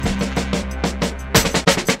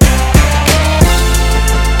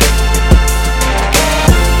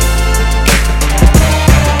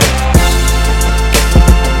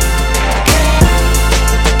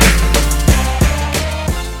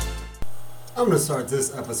I'm going to start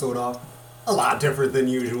this episode off a lot different than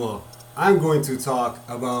usual. I'm going to talk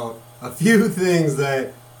about a few things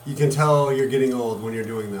that you can tell you're getting old when you're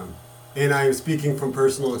doing them. And I am speaking from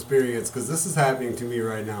personal experience because this is happening to me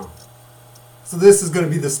right now. So this is going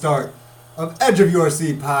to be the start of Edge of Your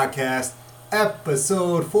Seat podcast,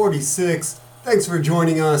 episode 46. Thanks for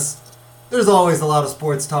joining us. There's always a lot of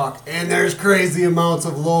sports talk, and there's crazy amounts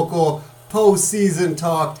of local postseason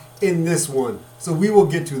talk in this one. So we will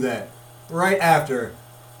get to that right after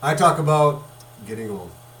I talk about getting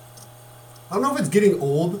old. I don't know if it's getting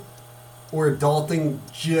old or adulting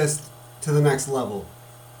just to the next level,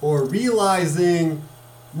 or realizing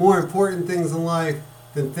more important things in life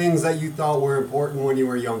than things that you thought were important when you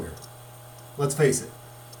were younger. Let's face it.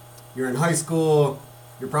 You're in high school,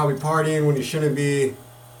 you're probably partying when you shouldn't be.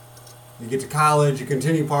 You get to college, you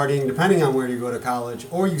continue partying depending on where you go to college,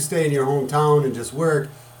 or you stay in your hometown and just work,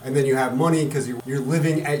 and then you have money because you're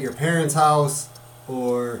living at your parents' house,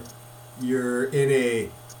 or you're in a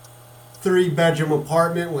 3-bedroom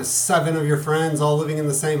apartment with 7 of your friends all living in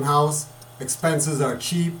the same house. Expenses are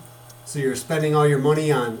cheap, so you're spending all your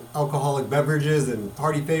money on alcoholic beverages and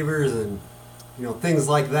party favors and things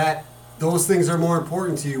like that. Those things are more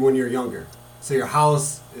important to you when you're younger. So your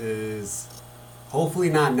house is hopefully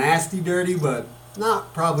not nasty dirty, but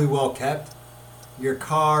not probably well kept. Your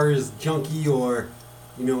car is junky or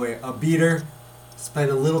a beater.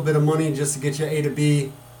 Spend a little bit of money just to get you A to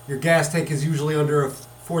B. Your gas tank is usually under a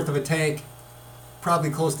fourth of a tank,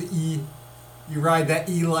 probably close to E. You ride that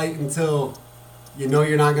E light until you know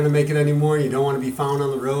you're not going to make it anymore. You don't want to be found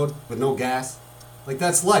on the road with no gas. Like,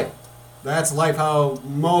 that's life. That's life how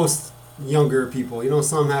most younger people,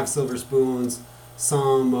 some have silver spoons,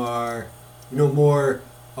 some are, more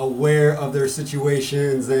aware of their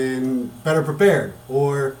situations and better prepared,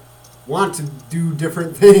 or want to do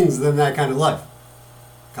different things than that kind of life.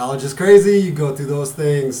 College is crazy, you go through those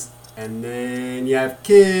things, and then you have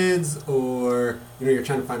kids, or you're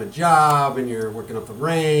trying to find a job and you're working up the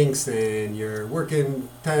ranks and you're working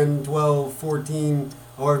 10, 12, 14,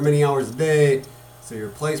 however many hours a day, so your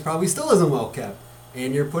place probably still isn't well kept,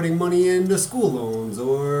 and you're putting money into school loans,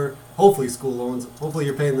 or hopefully school loans. Hopefully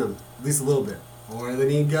you're paying them at least a little bit. Or then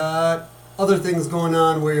you got other things going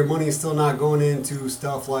on where your money is still not going into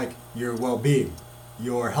stuff like your well-being,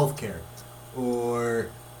 your health care, or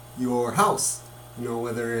your house.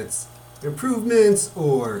 Whether it's improvements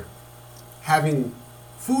or having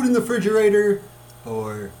food in the refrigerator,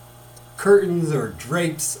 or curtains or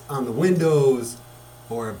drapes on the windows,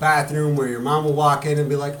 or a bathroom where your mom will walk in and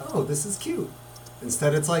be like, oh, this is cute.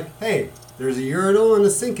 Instead, it's like, hey, there's a urinal and a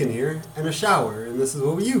sink in here and a shower, and this is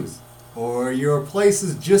what we use. Or your place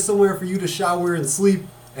is just somewhere for you to shower and sleep,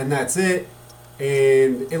 and that's it,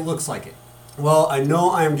 and it looks like it. Well, I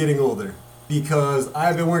know I am getting older because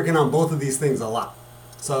I've been working on both of these things a lot.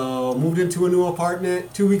 So, moved into a new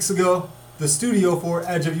apartment 2 weeks ago. The studio for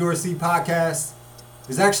Edge of Your Seat podcast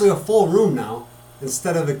is actually a full room now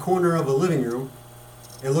instead of a corner of a living room.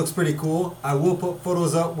 It looks pretty cool. I will put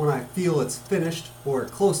photos up when I feel it's finished or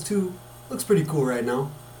close to. Looks pretty cool right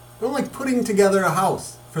now. I'm like putting together a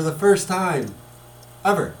house for the first time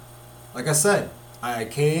ever. Like I said, I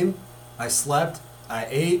came, I slept, I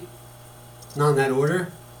ate, not in that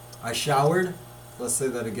order. I showered. Let's say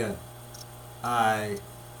that again. I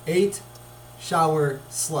ate, showered,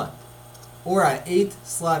 slept. Or I ate,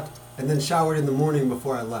 slept, and then showered in the morning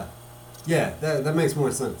before I left. Yeah, that makes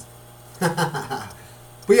more sense.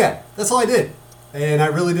 But yeah, that's all I did. And I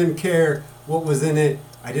really didn't care what was in it.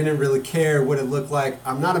 I didn't really care what it looked like.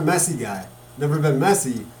 I'm not a messy guy. Never been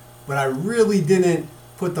messy. But I really didn't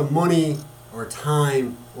put the money or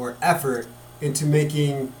time or effort into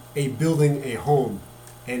making a building a home.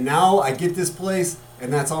 And now I get this place,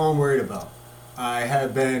 and that's all I'm worried about. I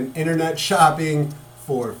have been internet shopping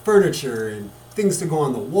for furniture and things to go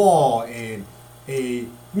on the wall, and a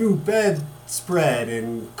new bedspread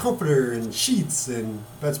and comforter and sheets, and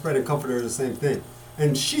bedspread and comforter are the same thing,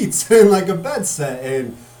 and sheets and like a bed set.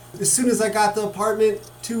 And as soon as I got the apartment,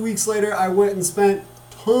 2 weeks later, I went and spent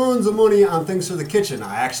tons of money on things for the kitchen.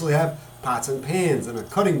 I actually have pots and pans and a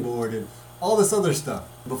cutting board and all this other stuff.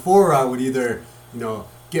 Before, I would either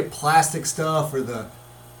get plastic stuff or the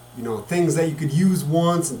things that you could use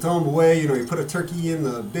once and throw them away. You put a turkey in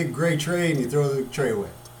the big gray tray and you throw the tray away.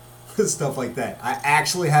 Stuff like that. I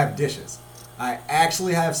actually have dishes. I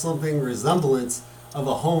actually have something resemblance of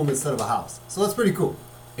a home instead of a house. So that's pretty cool.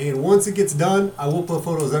 And once it gets done, I will put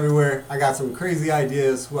photos everywhere. I got some crazy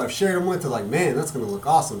ideas who I've shared them with. They're like, man, that's going to look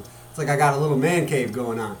awesome. It's like I got a little man cave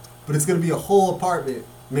going on. But it's going to be a whole apartment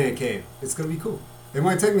man cave. It's going to be cool. It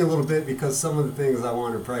might take me a little bit because some of the things I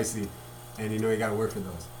want are pricey. And you got to work for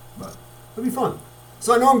those. But It'll be fun.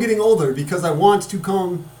 So I know I'm getting older because I want to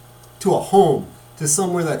come to a home, to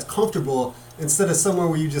somewhere that's comfortable instead of somewhere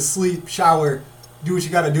where you just sleep, shower, do what you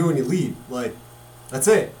got to do and you leave. Like, that's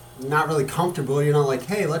it. Not really comfortable. You're not like,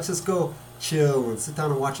 hey, let's just go chill and sit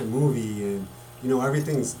down and watch a movie and,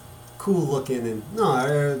 everything's cool looking. And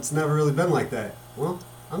no, it's never really been like that. Well,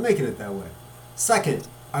 I'm making it that way. Second,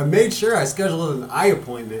 I made sure I scheduled an eye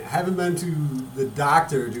appointment. I haven't been to the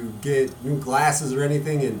doctor to get new glasses or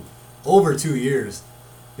anything in over 2 years.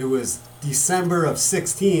 It was December of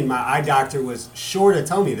 16. My eye doctor was sure to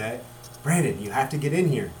tell me that. Brandon, you have to get in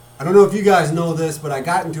here. I don't know if you guys know this, but I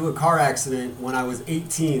got into a car accident when I was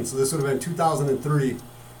 18. So this would have been 2003.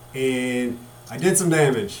 And I did some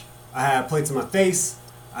damage. I had plates in my face.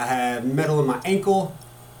 I had metal in my ankle.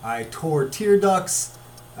 I tore tear ducts.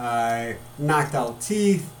 I knocked out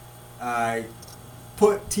teeth. I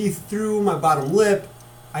put teeth through my bottom lip.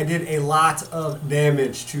 I did a lot of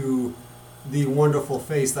damage to the wonderful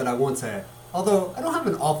face that I once had. Although, I don't have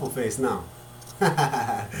an awful face now.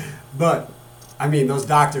 But, I mean, those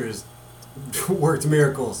doctors worked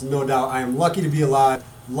miracles, no doubt. I am lucky to be alive,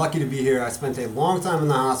 lucky to be here. I spent a long time in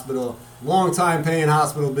the hospital, long time paying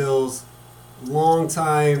hospital bills, long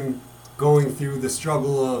time going through the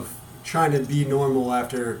struggle of trying to be normal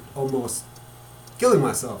after almost killing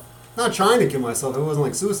myself. Not trying to kill myself, it wasn't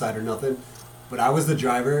like suicide or nothing, but I was the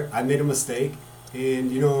driver, I made a mistake,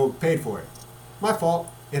 and, paid for it. My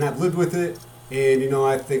fault, and I've lived with it, and,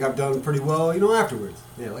 I think I've done pretty well, afterwards.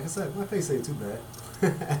 Yeah, like I said, my face ain't too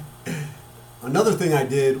bad. Another thing I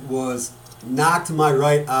did was knocked my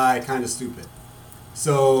right eye kind of stupid.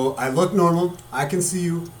 So I look normal, I can see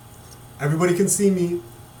you, everybody can see me,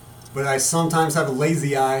 but I sometimes have a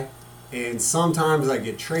lazy eye, and sometimes I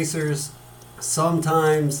get tracers,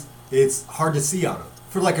 sometimes it's hard to see out of.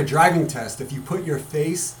 For like a driving test, if you put your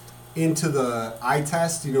face into the eye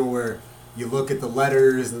test, where you look at the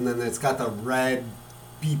letters and then it's got the red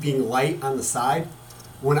beeping light on the side,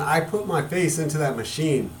 when I put my face into that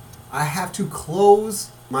machine, I have to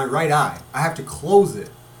close my right eye. I have to close it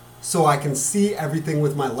so I can see everything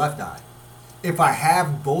with my left eye. If I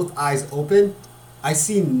have both eyes open, I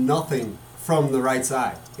see nothing from the right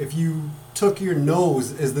side. If you took your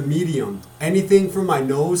nose as the medium, anything from my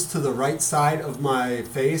nose to the right side of my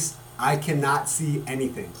face, I cannot see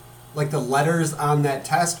anything. Like the letters on that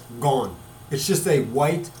test, gone. It's just a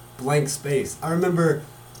white blank space. I remember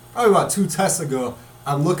probably about 2 tests ago,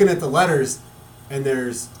 I'm looking at the letters and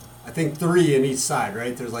there's, I think 3 in each side,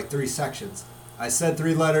 right? There's like 3 sections. I said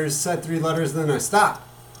 3 letters, then I stopped.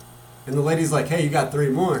 And the lady's like, hey, you got 3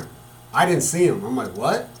 more. I didn't see them. I'm like,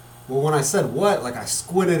 what? Well, when I said what, like I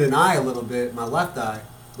squinted an eye a little bit, my left eye.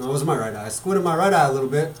 No, it was my right eye. I squinted my right eye a little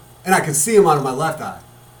bit, and I could see them out of my left eye.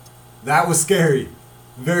 That was scary.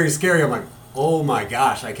 Very scary. I'm like, oh my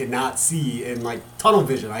gosh, I cannot see in like tunnel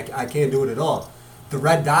vision. I can't do it at all. The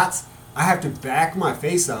red dots, I have to back my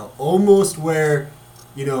face out almost where,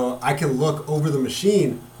 I can look over the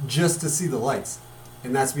machine just to see the lights.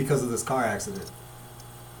 And that's because of this car accident.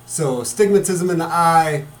 So stigmatism in the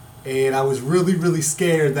eye, and I was really, really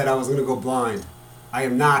scared that I was going to go blind. I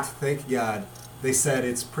am not, thank God. They said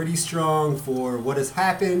it's pretty strong for what has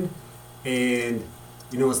happened, and,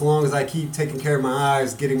 as long as I keep taking care of my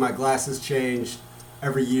eyes, getting my glasses changed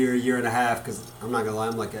every year and a half, because I'm not going to lie,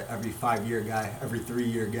 I'm like a every 5-year guy, every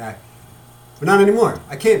 3-year guy. But not anymore.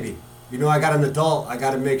 I can't be. I got an adult. I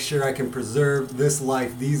got to make sure I can preserve this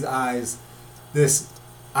life, these eyes, this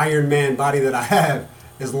Iron Man body that I have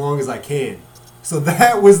as long as I can. So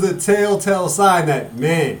that was the telltale sign that,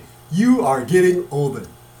 man, you are getting older.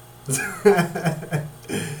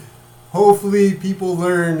 Hopefully people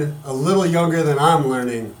learn a little younger than I'm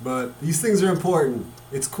learning, but these things are important.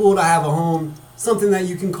 It's cool to have a home, something that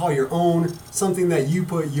you can call your own, something that you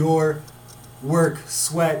put your work,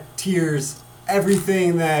 sweat, tears,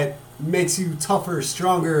 everything that makes you tougher,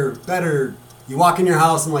 stronger, better. You walk in your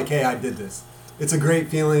house and like, hey, I did this. It's a great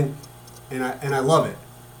feeling, and I love it.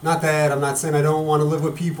 Not that I'm not saying I don't want to live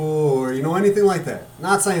with people or, anything like that.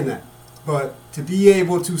 Not saying that. But to be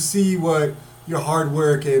able to see what your hard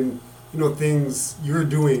work and, things you're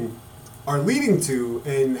doing are leading to,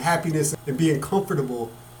 and happiness and being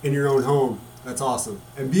comfortable in your own home, that's awesome.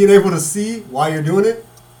 And being able to see why you're doing it,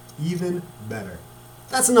 even better.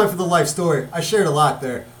 That's enough for the life story. I shared a lot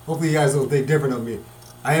there. Hopefully you guys don't think different of me.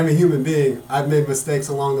 I am a human being. I've made mistakes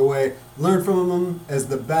along the way, learned from them as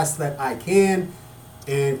the best that I can,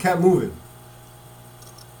 and kept moving.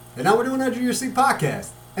 And now we're doing Under Your Seat podcast.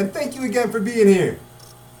 And thank you again for being here.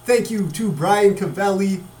 Thank you to Brian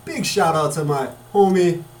Cavelli. Big shout out to my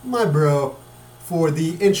homie, my bro, for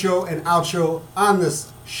the intro and outro on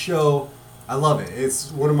this show. I love it.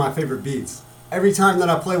 It's one of my favorite beats. Every time that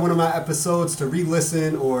I play one of my episodes to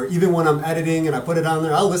re-listen, or even when I'm editing and I put it on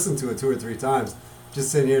there, I'll listen to it 2 or 3 times.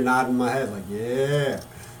 Just sitting here nodding my head like, yeah.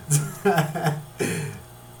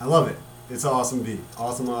 I love it. It's an awesome beat.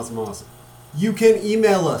 Awesome, awesome, awesome. You can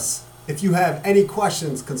email us if you have any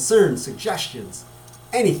questions, concerns, suggestions,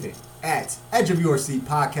 anything at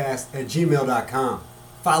edgeofyourseatpodcast@gmail.com.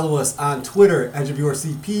 Follow us on Twitter,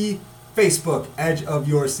 edgeofyourseatp, Facebook, Edge of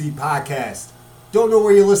Your Seat Podcast. Don't know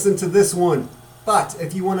where you listen to this one, but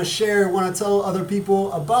if you want to share, want to tell other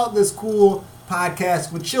people about this cool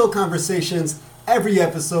podcast with chill conversations every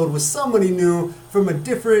episode with somebody new from a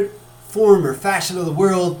different form or fashion of the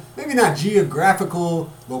world, maybe not geographical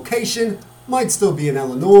location, might still be in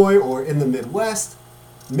Illinois or in the Midwest,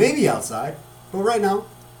 maybe outside, but right now,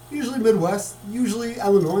 usually Midwest, usually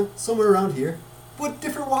Illinois, somewhere around here, but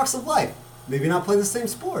different walks of life. Maybe not play the same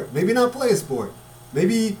sport, maybe not play a sport,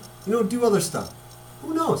 maybe, do other stuff.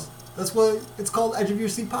 Who knows? That's why it's called Edge of Your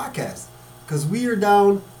Seat Podcast, because we are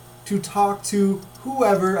down to talk to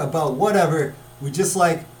whoever about whatever. We just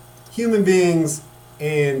like human beings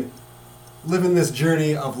and living this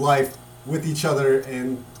journey of life with each other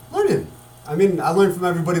and learning. I mean, I learn from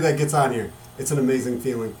everybody that gets on here. It's an amazing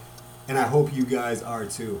feeling, and I hope you guys are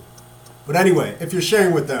too. But anyway, if you're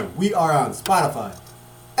sharing with them, we are on Spotify,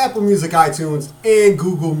 Apple Music, iTunes, and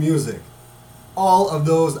Google Music. All of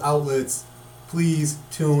those outlets, please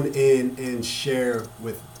tune in and share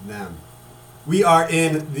with them. We are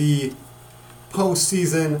in the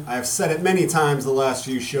postseason. I've said it many times the last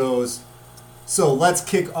few shows. So let's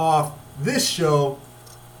kick off this show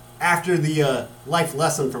after the life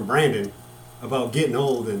lesson from Brandon about getting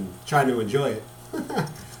old and trying to enjoy it.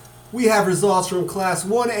 We have results from Class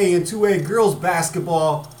 1A and 2A girls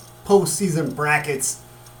basketball postseason brackets.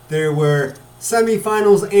 There were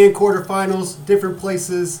semifinals and quarterfinals, different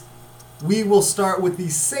places. We will start with the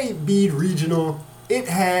St. Bede Regional. It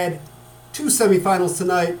had 2 semifinals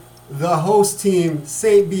tonight. The host team,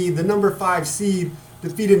 St. Bede, the number 5 seed,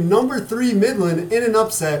 defeated number 3 Midland in an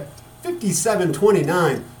upset,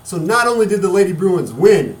 57-29. So not only did the Lady Bruins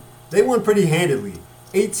win, they won pretty handedly.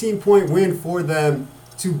 18-point win for them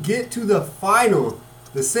to get to the final,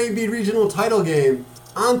 the St. Bede Regional title game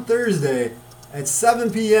on Thursday at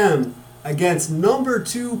 7 p.m. against number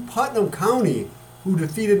 2 Putnam County, who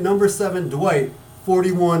defeated number 7 Dwight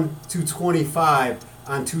 41-25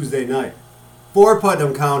 on Tuesday night. For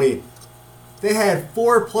Putnam County, they had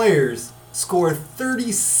 4 players score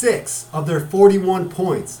 36 of their 41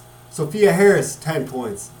 points. Sophia Harris, 10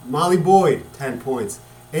 points. Molly Boyd, 10 points.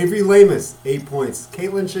 Avery Lamus, 8 points.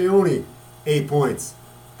 Caitlin Chayoni, 8 points.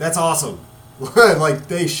 That's awesome. Like,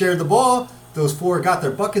 they shared the ball. Those 4 got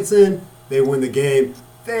their buckets in. They win the game.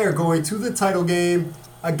 They are going to the title game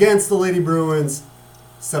against the Lady Bruins,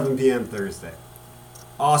 7 p.m. Thursday.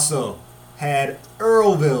 Also had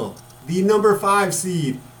Earlville, the number 5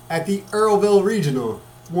 seed at the Earlville Regional,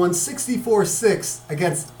 won 64-6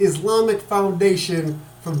 against Islamic Foundation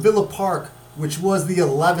from Villa Park, which was the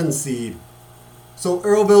 11 seed. So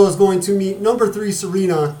Earlville is going to meet number 3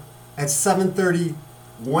 Serena at 7:30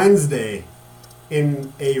 Wednesday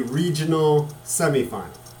in a regional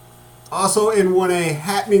semifinal. Also in 1A,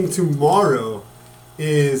 happening tomorrow,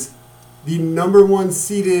 is the number 1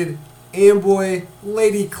 seeded Amboy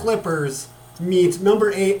Lady Clippers meet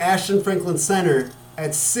number 8 Ashton Franklin Center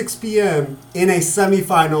at 6 p.m. in a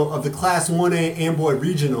semifinal of the Class 1A Amboy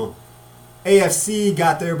Regional. AFC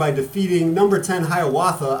got there by defeating number 10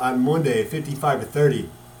 Hiawatha on Monday, 55-30.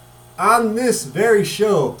 On this very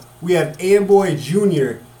show, we have Amboy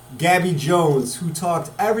Jr. Gabby Jones, who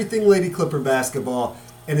talked everything Lady Clipper basketball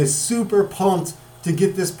and is super pumped to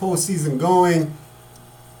get this postseason going.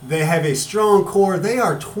 They have a strong core. They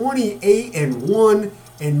are 28-1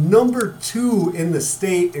 and number 2 in the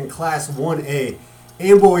state in Class 1A.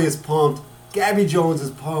 Amboy is pumped. Gabby Jones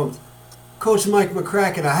is pumped. Coach Mike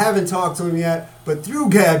McCracken, I haven't talked to him yet, but through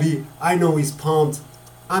Gabby, I know he's pumped.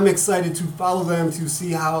 I'm excited to follow them to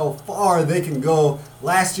see how far they can go.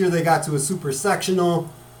 Last year they got to a super sectional.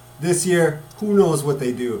 This year, who knows what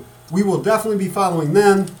they do. We will definitely be following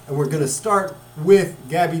them, and we're going to start with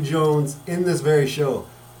Gabby Jones in this very show.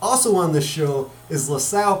 Also on this show is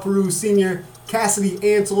LaSalle Peru senior Cassidy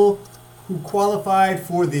Antle, who qualified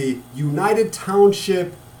for the United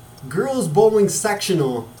Township Girls Bowling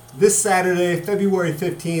Sectional this Saturday, February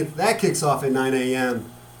 15th. That kicks off at 9 a.m.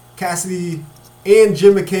 Cassidy and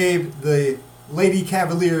Jim McCabe, the Lady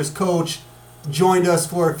Cavaliers coach, joined us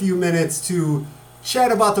for a few minutes to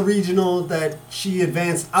chat about the regional that she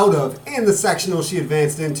advanced out of and the sectional she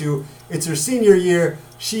advanced into. It's her senior year.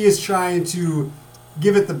 She is trying to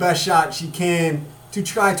give it the best shot she can to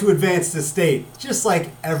try to advance to state, just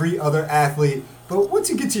like every other athlete. But once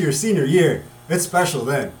you get to your senior year, it's special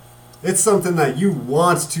then. It's something that you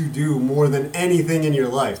want to do more than anything in your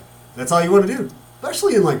life. That's all you want to do,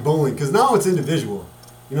 especially in like bowling, because now it's individual.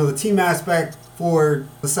 You know, the team aspect for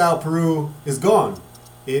LaSalle Peru is gone.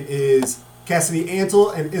 It is Cassidy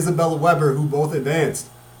Antle and Isabella Weber who both advanced.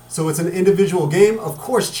 So it's an individual game. Of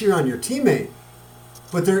course, cheer on your teammate.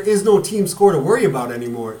 But there is no team score to worry about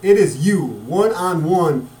anymore. It is you,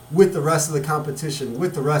 one-on-one with the rest of the competition,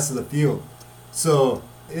 with the rest of the field. So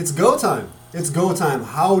it's go time. It's go time.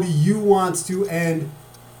 How do you want to end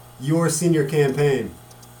your senior campaign?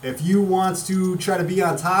 If you want to try to be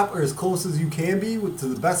on top or as close as you can be to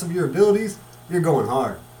the best of your abilities, you're going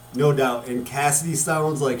hard, no doubt. And Cassidy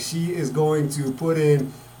sounds like she is going to put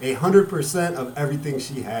in 100% of everything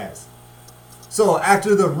she has. So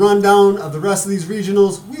after the rundown of the rest of these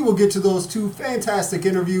regionals, we will get to those two fantastic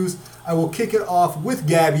interviews. I will kick it off with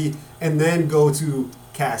Gabby and then go to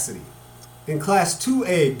Cassidy. In Class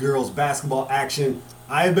 2A girls basketball action,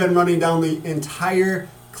 I have been running down the entire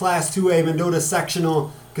Class 2A Mendota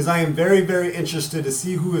sectional because I am very, very interested to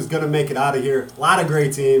see who is going to make it out of here. A lot of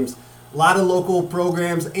great teams, a lot of local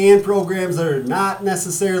programs and programs that are not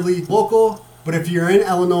necessarily local, but if you're in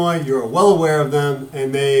Illinois, you're well aware of them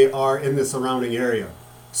and they are in the surrounding area.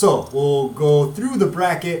 So we'll go through the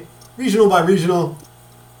bracket, regional by regional.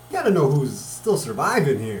 You got to know who's still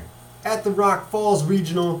surviving here. At the Rock Falls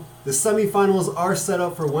Regional, the semifinals are set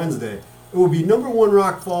up for Wednesday. It will be number 1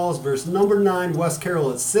 Rock Falls versus number 9 West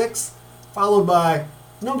Carroll at 6, followed by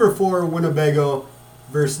number 4 Winnebago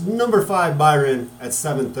versus number 5 Byron at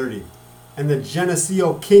 7:30. And the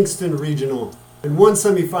Geneseo Kingston Regional. In one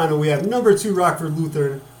semifinal, we have number 2 Rockford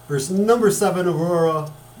Lutheran versus number 7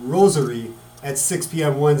 Aurora Rosary at 6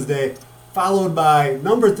 p.m. Wednesday, followed by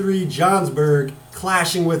number 3 Johnsburg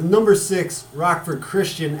clashing with number 6 Rockford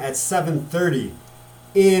Christian at 7:30.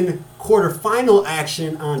 In quarterfinal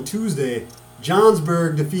action on Tuesday,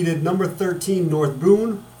 Johnsburg defeated number 13 North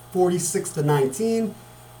Boone 46-19,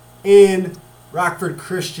 and Rockford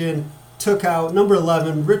Christian took out number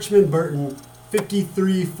 11 Richmond Burton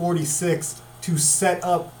 53-46 to set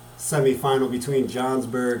up semifinal between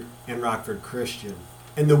Johnsburg and Rockford Christian.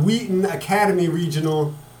 In the Wheaton Academy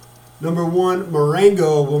Regional, number 1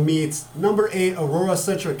 Marengo will meet number 8 Aurora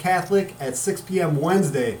Central Catholic at 6 p.m.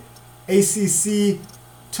 Wednesday. ACC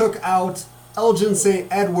took out Elgin St.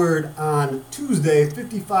 Edward on Tuesday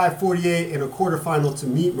 55-48 in a quarterfinal to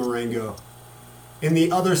meet Marengo. In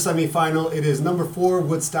the other semifinal, it is number 4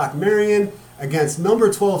 Woodstock Marion against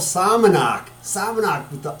number 12 Salmonok. Salmonok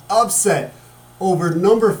with the upset over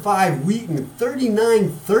number 5 Wheaton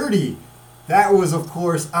 39-30. That was, of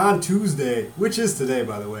course, on Tuesday, which is today,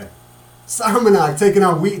 by the way. Salmonok taking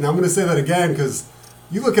on Wheaton. I'm going to say that again because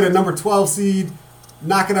you look at a number 12 seed,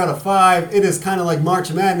 knocking out a 5. It is kind of like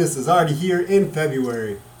March Madness is already here in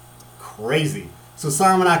February. Crazy. So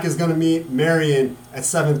Salmonok is going to meet Marion at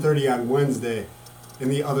 7:30 on Wednesday in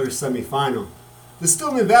the other semifinal. The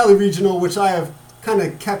Stillman Valley Regional, which I have kind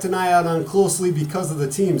of kept an eye out on closely because of the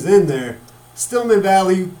teams in there. Stillman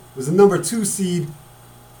Valley was the number 2 seed,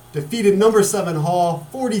 defeated number 7 Hall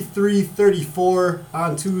 43-34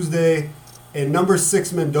 on Tuesday, and number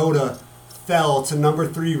 6 Mendota fell to number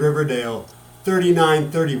 3 Riverdale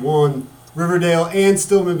 39-31. Riverdale and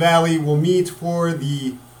Stillman Valley will meet for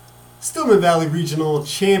the Stillman Valley Regional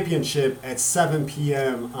Championship at 7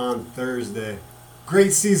 p.m. on Thursday.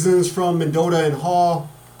 Great seasons from Mendota and Hall.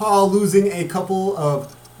 Hall losing a couple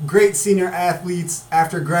of great senior athletes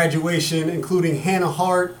after graduation, including Hannah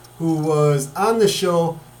Hart, who was on the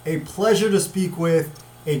show. A pleasure to speak with.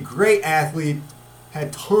 A great athlete.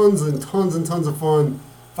 Had tons and tons and tons of fun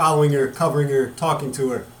following her, covering her, talking to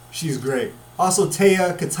her. She's great. Also,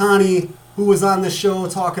 Taya Katani, who was on the show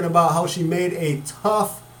talking about how she made a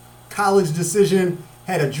tough college decision,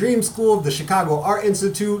 had a dream school, the Chicago Art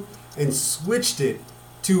Institute, and switched it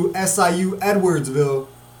to SIU Edwardsville,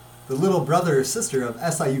 the little brother or sister of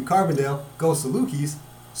SIU Carbondale, go Salukis,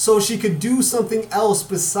 so she could do something else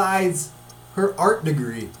besides her art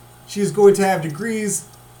degree. She is going to have degrees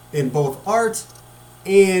in both art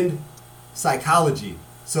and psychology.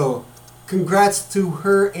 So congrats to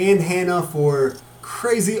her and Hannah for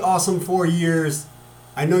crazy awesome 4 years.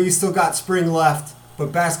 I know you still got spring left,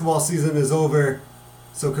 but basketball season is over.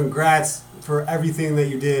 So congrats for everything that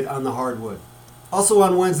you did on the hardwood. Also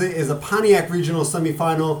on Wednesday is a Pontiac Regional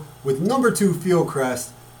Semifinal with number 2 Fieldcrest.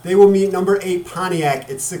 They will meet number 8 Pontiac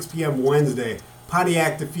at 6 p.m. Wednesday.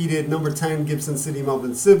 Pontiac defeated number 10 Gibson City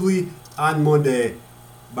Melvin Sibley on Monday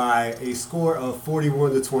by a score of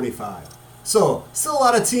 41-25. So, still a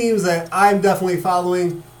lot of teams that I'm definitely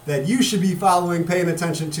following. that you should be following, paying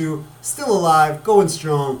attention to, still alive, going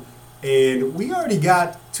strong. And we already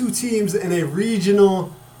got 2 teams in a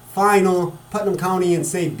regional final, Putnam County and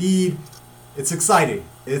St. Bede. It's exciting.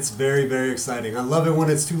 It's very, very exciting. I love it when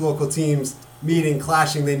it's 2 local teams meeting,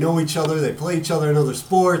 clashing. They know each other. They play each other in other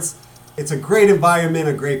sports. It's a great environment,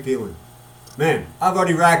 a great feeling. Man, I've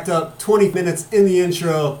already racked up 20 minutes in the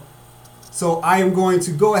intro, so I am going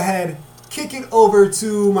to go ahead, kick it over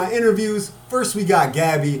to my interviews. First we got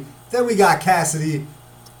Gabby, then we got Cassidy.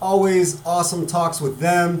 Always awesome talks with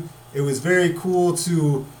them. It was very cool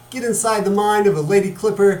to get inside the mind of a Lady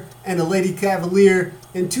Clipper and a Lady Cavalier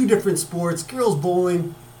in 2 different sports, girls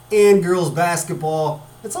bowling and girls basketball.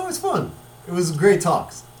 It's always fun. It was great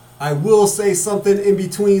talks. I will say something in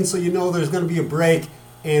between so you know there's going to be a break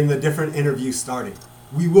and the different interviews starting.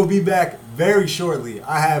 We will be back very shortly.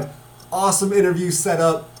 I have awesome interviews set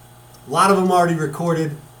up. A lot of them already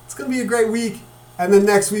recorded. It's going to be a great week. And then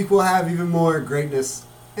next week we'll have even more greatness.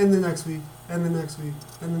 And the next week, and the next week,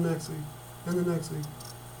 and the next week, and the next week.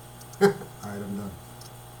 Alright, I'm done.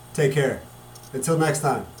 Take care. Until next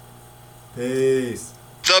time. Peace.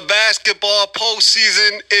 The basketball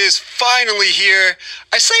postseason is finally here.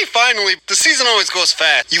 I say finally, the season always goes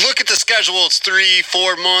fast. You look at the schedule, it's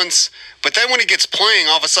 3-4 months, but then when it gets playing,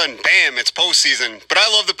 all of a sudden, bam, it's postseason. But I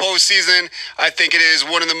love the postseason. I think it is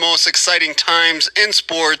one of the most exciting times in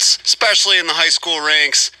sports, especially in the high school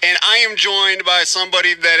ranks. And I am joined by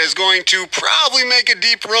somebody that is going to probably make a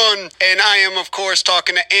deep run. And I am, of course,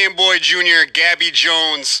 talking to Amboy Jr., Gabby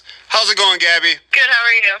Jones. How's it going, Gabby? Good, how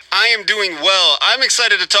are you? I am doing well. I'm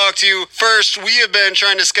excited to talk to you. First, we have been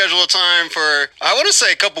trying to schedule a time for, I want to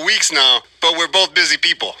say a couple weeks now, but we're both busy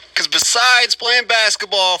people. Because besides playing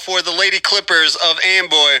basketball for the Lady Clippers of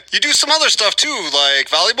Amboy, you do some other stuff too, like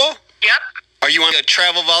volleyball? Yep. Are you on a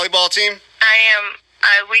travel volleyball team? I am.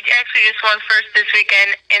 We actually just won first this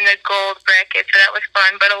weekend in the gold bracket, so that was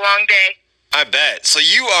fun, but a long day. I bet. So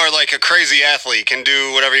you are like a crazy athlete, can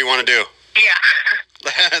do whatever you want to do. Yeah.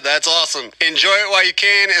 That's awesome. Enjoy it while you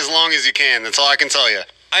can, as long as you can. That's all I can tell you.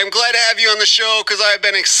 I'm glad to have you on the show because I've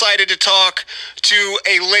been excited to talk to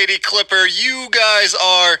a Lady Clipper. You guys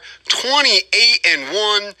are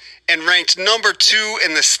 28-1 and ranked number 2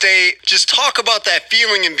 in the state. Just talk about that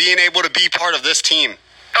feeling and being able to be part of this team.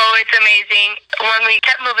 Oh, it's amazing. When we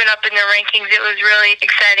kept moving up in the rankings, it was really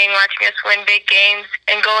exciting watching us win big games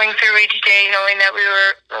and going through each day knowing that we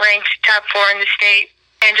were ranked top 4 in the state.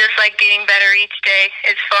 And just like getting better each day.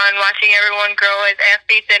 It's fun watching everyone grow as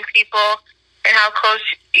athletes and people and how close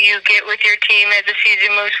you get with your team as the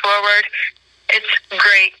season moves forward. It's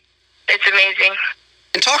great. It's amazing.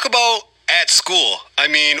 And talk about at school,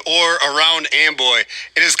 or around Amboy.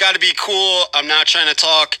 It has got to be cool. I'm not trying to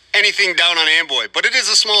talk anything down on Amboy, but it is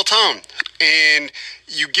a small town. And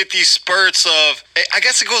you get these spurts of, I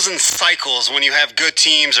guess it goes in cycles when you have good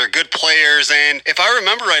teams or good players. And if I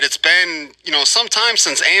remember right, it's been, some time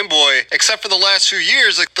since Amboy, except for the last few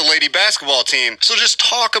years, like the lady basketball team. So just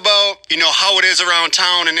talk about, how it is around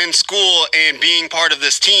town and in school and being part of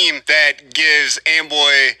this team that gives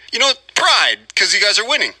Amboy, pride because you guys are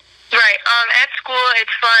winning. Right. At school,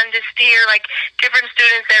 it's fun just to hear, different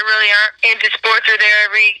students that really aren't into sports are there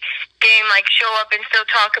every game, show up and still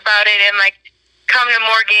talk about it and, come to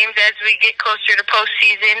more games as we get closer to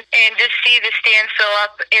postseason and just see the stand fill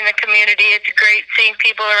up in the community. It's great seeing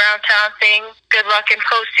people around town saying good luck in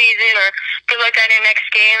postseason or good luck on your next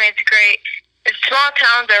game. It's great. Small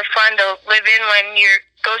towns are fun to live in when you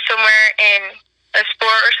go somewhere in a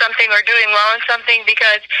sport or something or doing well in something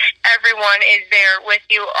because everyone is there with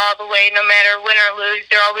you all the way, no matter win or lose.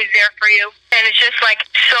 They're always there for you. And it's just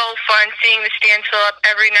so fun seeing the stands fill up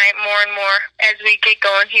every night more and more as we get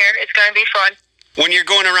going here. It's going to be fun. When you're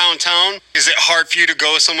going around town, is it hard for you to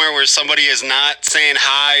go somewhere where somebody is not saying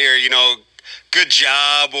hi or, good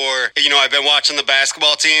job or, I've been watching the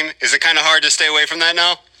basketball team? Is it kind of hard to stay away from that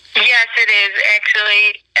now? Yes, it is.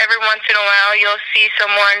 Actually, every once in a while, you'll see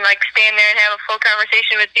someone stand there and have a full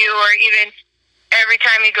conversation with you, or even every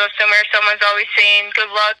time you go somewhere, someone's always saying,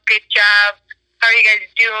 good luck, good job, how are you guys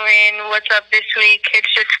doing, what's up this week? It's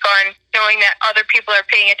just fun knowing that other people are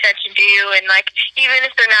paying attention to you, and even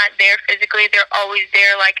if they're not there physically, they're always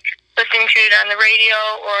there, listening to it on the radio,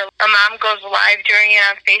 or a mom goes live during it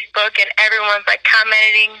on Facebook, and everyone's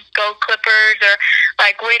commenting, go Clippers, or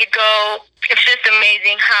way to go. It's just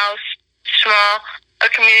amazing how small a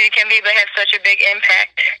community can be, but have such a big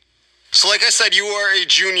impact. So like I said, you are a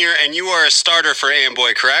junior, and you are a starter for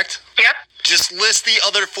Amboy, correct? Yep. Just list the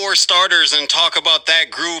other 4 starters and talk about that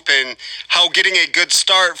group and how getting a good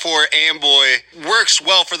start for Amboy works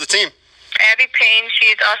well for the team. Abby Payne, she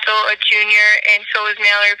is also a junior, and so is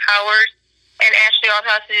Mallory Powers. and Ashley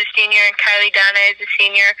Althouse is a senior, and Kylie Donna is a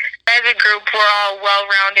senior. As a group, we're all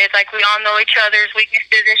well-rounded. Like, we all know each other's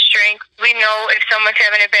weaknesses and strengths. We know if someone's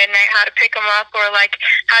having a bad night, how to pick them up, or, like,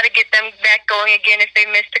 how to get them back going again if they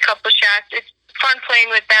missed a couple shots. It's fun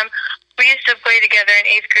playing with them. We used to play together in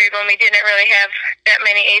 8th grade when we didn't really have that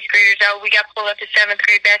many 8th graders out. We got pulled up to 7th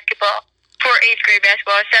grade basketball for 8th grade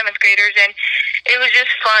basketball as 7th graders, and it was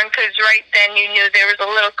just fun because right then you knew there was a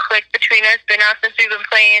little click between us. But now since we've been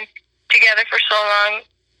playing together for so long,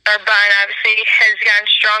 our bond obviously has gotten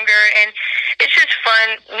stronger, and it's just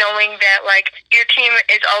fun knowing that, like, your team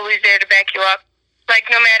is always there to back you up. Like,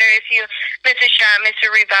 no matter if you miss a shot, miss a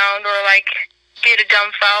rebound, or, like, get a dumb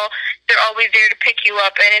foul, they're always there to pick you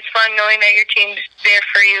up, and it's fun knowing that your team's there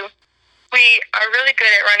for you. We are really good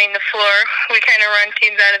at running the floor. We kind of run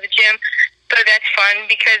teams out of the gym, but that's fun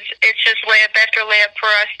because it's just layup after layup for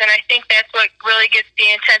us, and I think that's what really gets the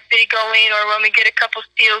intensity going, or when we get a couple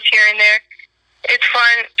steals here and there. It's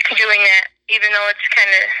fun doing that, even though it's kind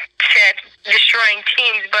of sad destroying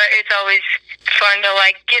teams, but it's always fun to,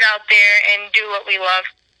 like, get out there and do what we love.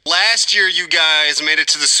 Last year, you guys made it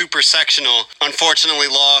to the Super Sectional. Unfortunately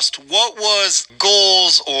lost. What was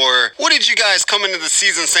goals, or what did you guys come into the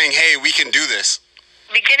season saying, hey, we can do this?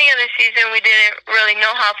 Beginning of the season, we didn't really know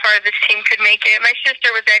how far this team could make it. My sister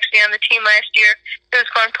was actually on the team last year. It was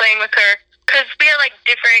fun playing with her because we had, like,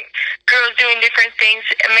 different girls doing different things.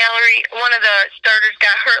 Mallory, one of the starters,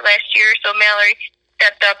 got hurt last year, so Mallory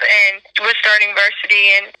stepped up and was starting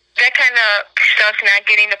varsity, and that kind of sucks not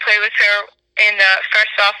getting to play with her in the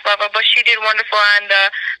fresh soft level, but she did wonderful on the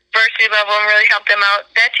varsity level and really helped them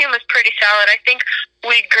out. That team was pretty solid. I think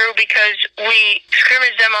we grew because we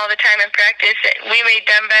scrimmaged them all the time in practice, and we made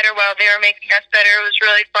them better while they were making us better. It was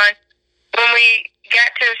really fun. When we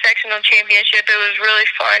got to the sectional championship, it was really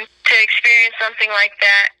fun to experience something like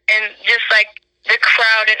that, and just, like, the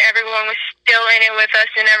crowd and everyone was still in it with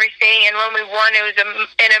us and everything, and when we won, it was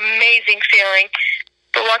an amazing feeling.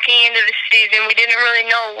 But walking into the season, we didn't really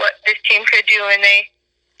know what this team could do, and they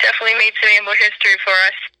definitely made some Amboy history for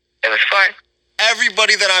us. It was fun.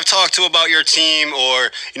 Everybody that I've talked to about your team,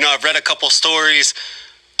 or, I've read a couple stories,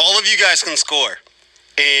 all of you guys can score.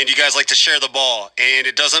 And you guys like to share the ball. And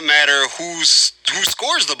it doesn't matter who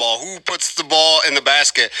scores the ball, who puts the ball in the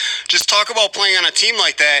basket. Just talk about playing on a team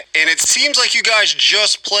like that. And it seems like you guys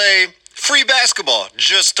just play free basketball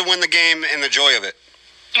just to win the game and the joy of it.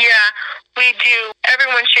 Yeah, we do.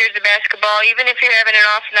 Everyone shares the basketball. Even if you're having an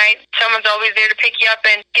off night, someone's always there to pick you up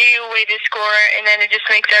and give you a way to score, and then it just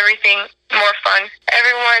makes everything more fun.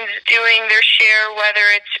 Everyone's doing their share, whether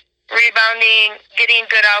it's rebounding, getting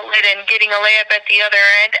good outlet, and getting a layup at the other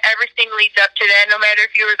end. Everything leads up to that, no matter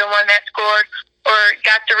if you were the one that scored or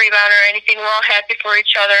got the rebound or anything. We're all happy for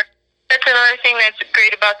each other. That's another thing that's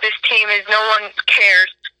great about this team is no one cares.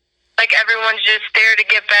 Like, everyone's just there to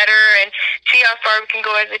get better and see how far we can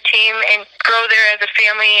go as a team and grow there as a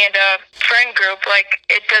family and a friend group. Like,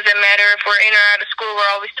 it doesn't matter if we're in or out of school. We're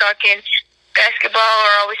always talking basketball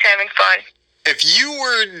or always having fun. If you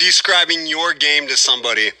were describing your game to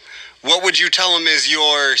somebody, what would you tell them is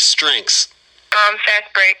your strengths? Fast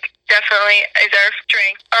break definitely is our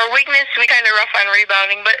strength. Our weakness, we kind of rough on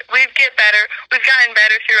rebounding, but we get better. We've gotten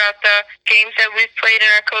better throughout the games that we've played,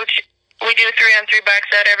 and our coach, we do 3-on-3 box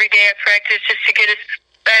out every day at practice just to get us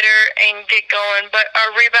better and get going. But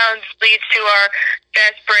our rebounds leads to our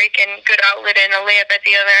fast break and good outlet and a layup at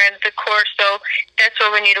the other end of the court. So that's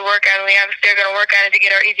what we need to work on. We obviously are going to work on it to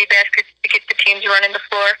get our easy baskets, to get the teams running the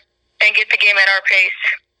floor and get the game at our pace.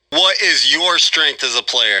 What is your strength as a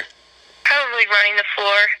player? Probably running the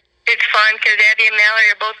floor. It's fun because Abby and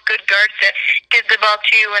Mallory are both good guards that get the ball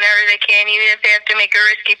to you whenever they can. Even if they have to make a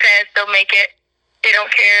risky pass, they'll make it. They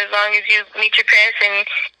don't care as long as you meet your pass and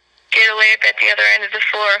get a layup at the other end of the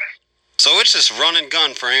floor. So it's just run and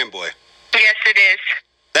gun for Amboy. Yes, it is.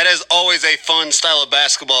 That is always a fun style of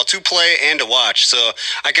basketball to play and to watch, so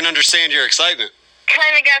I can understand your excitement.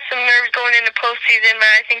 Kind of got some nerves going into postseason, but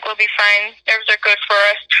I think we'll be fine. Nerves are good for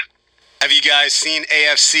us. Have you guys seen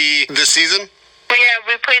AFC this season?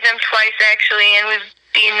 We played them twice, actually, and we've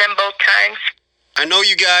beaten them both times. I know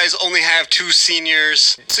you guys only have 2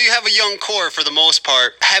 seniors, so you have a young core for the most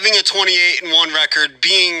part. Having a 28-1 record,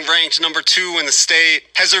 being ranked number 2 in the state,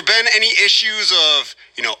 has there been any issues of,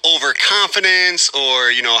 overconfidence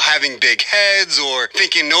or, having big heads or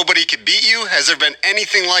thinking nobody could beat you? Has there been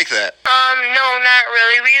anything like that? No, not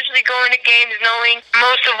really. We usually go into games knowing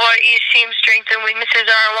most of what each team's strengths and weaknesses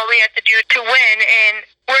are and what we have to do to win, and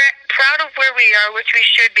we're proud of where we are, which we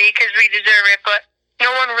should be because we deserve it, but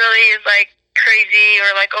no one really is, crazy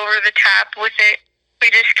or over the top with it.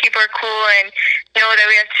 We just keep our cool and know that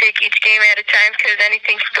we have to take each game at a time because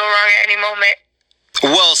anything can go wrong at any moment.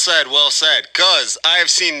 Well said, well said. Because I have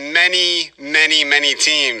seen many, many, many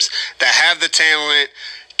teams that have the talent,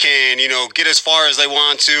 can, get as far as they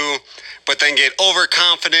want to, but then get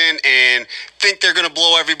overconfident and think they're going to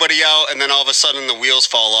blow everybody out, and then all of a sudden the wheels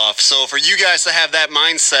fall off. So for you guys to have that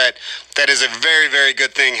mindset, that is a very, very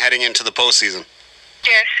good thing heading into the postseason.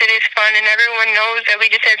 Yes, it is fun, and everyone knows that we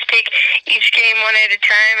just have to take each game one at a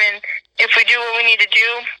time, and if we do what we need to do,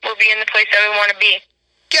 we'll be in the place that we want to be.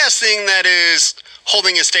 Guessing that is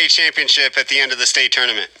holding a state championship at the end of the state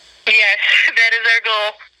tournament. Yes, that is our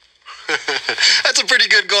goal. That's a pretty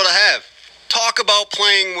good goal to have. Talk about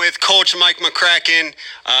playing with Coach Mike McCracken.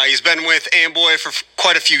 He's been with Amboy for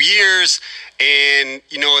quite a few years and,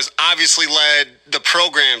 has obviously led the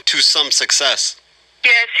program to some success.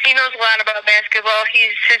 Yes, he knows a lot about basketball. He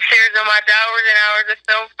sits there and watches hours and hours of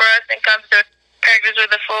film for us and comes to practice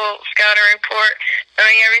with a full scouting report,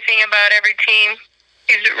 knowing everything about every team.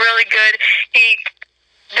 He's really good. He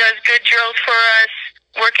does good drills for us,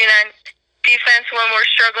 working on defense when we're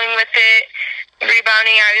struggling with it.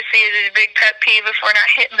 Rebounding, obviously, is his big pet peeve if we're not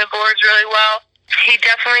hitting the boards really well. He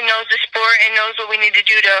definitely knows the sport and knows what we need to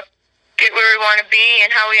do to get where we want to be and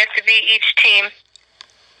how we have to beat each team.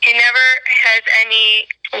 He never has any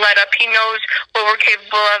let up. He knows what we're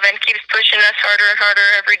capable of and keeps pushing us harder and harder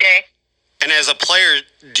every day. And as a player,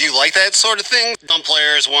 do you like that sort of thing? Some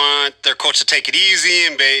players want their coach to take it easy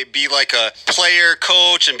and be like a player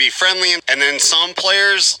coach and be friendly. And then some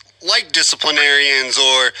players like disciplinarians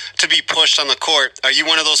or to be pushed on the court. Are you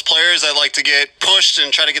one of those players that like to get pushed and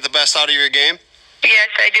try to get the best out of your game? Yes,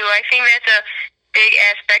 I do. I think that's a big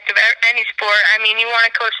aspect of any sport. I mean, you want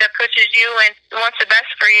a coach that pushes you and wants the best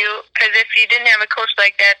for you, because if you didn't have a coach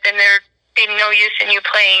like that, then there'd be no use in you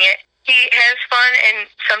playing it. He has fun, and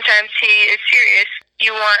sometimes he is serious.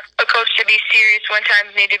 You want a coach to be serious when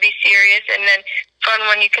times need to be serious, and then fun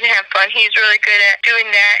when you can have fun. He's really good at doing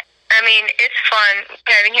that. I mean, it's fun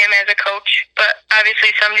having him as a coach, but obviously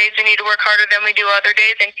some days we need to work harder than we do other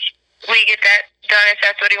days, and we get that done if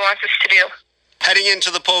that's what he wants us to do. Heading into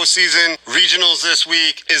the postseason, regionals this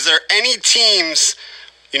week, is there any teams,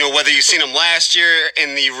 whether you've seen them last year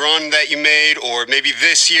in the run that you made or maybe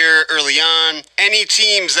this year early on, any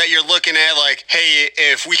teams that you're looking at like, hey,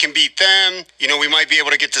 if we can beat them, we might be able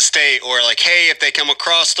to get to state, or like, hey, if they come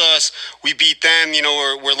across us, we beat them,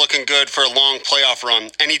 we're looking good for a long playoff run.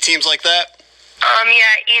 Any teams like that?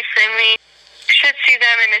 Yeah, Eastland, we should see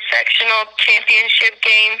them in the sectional championship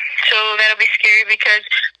game, so that'll be scary because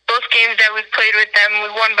both games that we've played with them, we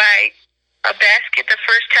won by a basket the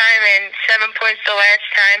first time and 7 points the last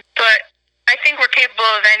time. But I think we're capable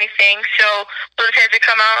of anything, so we'll just have to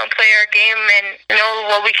come out and play our game and know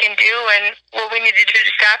what we can do and what we need to do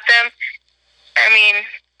to stop them. I mean,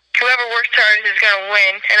 whoever works hard is going to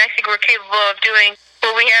win, and I think we're capable of doing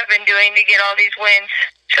what we have been doing to get all these wins.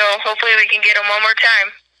 So hopefully we can get them one more time.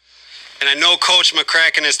 And I know Coach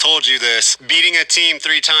McCracken has told you this. Beating a team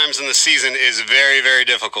 3 times in the season is very, very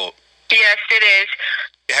difficult. Yes, it is.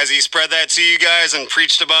 Has he spread that to you guys and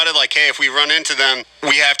preached about it? Like, hey, if we run into them,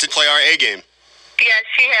 we have to play our A game. Yes,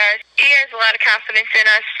 he has. He has a lot of confidence in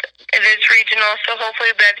us in this regional, so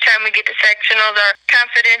hopefully by the time we get to sectionals, our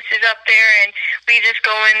confidence is up there, and we just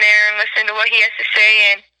go in there and listen to what he has to say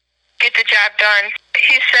and get the job done.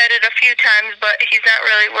 He's said it a few times, but he's not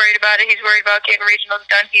really worried about it. He's worried about getting regionals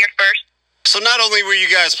done here first. So not only were you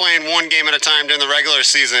guys playing one game at a time during the regular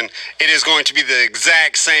season, it is going to be the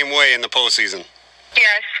exact same way in the postseason.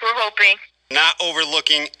 Yes, we're hoping. Not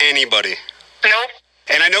overlooking anybody. Nope.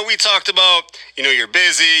 And I know we talked about, you're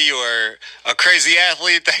busy, you're a crazy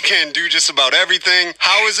athlete that can do just about everything.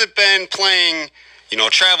 How has it been playing,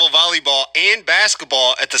 travel volleyball and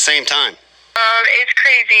basketball at the same time? It's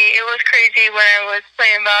crazy. It was crazy when I was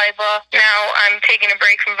playing volleyball. Now I'm taking a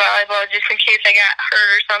break from volleyball just in case I got hurt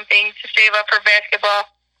or something to save up for basketball.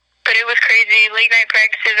 But it was crazy. Late night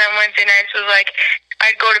practices on Wednesday nights was like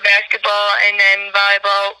I'd go to basketball and then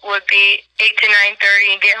volleyball would be 8 to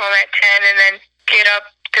 9:30 and get home at 10 and then get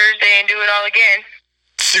up Thursday and do it all again.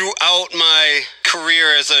 Throughout my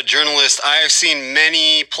career as a journalist, I have seen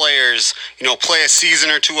many players, play a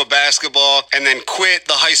season or two of basketball and then quit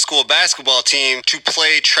the high school basketball team to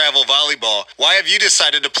play travel volleyball. Why have you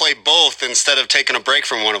decided to play both instead of taking a break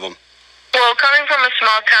from one of them? Well, coming from a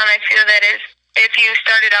small town, I feel that if you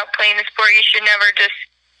started out playing the sport, you should never just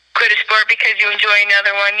quit a sport because you enjoy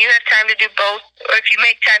another one. You have time to do both, or if you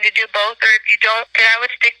make time to do both, or if you don't, then I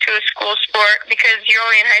would stick to a school sport because you're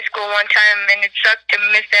only in high school one time and it sucks to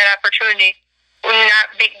miss that opportunity.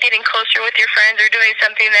 getting closer with your friends or doing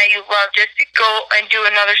something that you love, just to go and do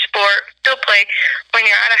another sport, still play when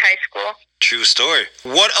you're out of high school. True story.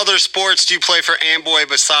 What other sports do you play for Amboy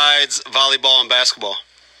besides volleyball and basketball?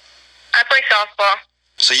 I play softball.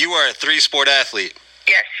 So you are a 3-sport athlete.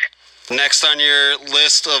 Yes. Next on your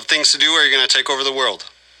list of things to do, are you going to take over the world?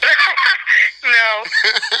 No.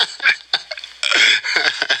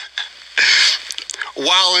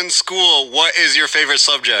 While in school, what is your favorite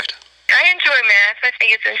subject? I enjoy math. I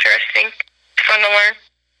think it's interesting. It's fun to learn.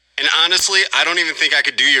 And honestly, I don't even think I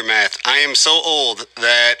could do your math. I am so old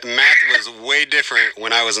that math was way different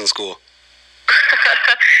when I was in school.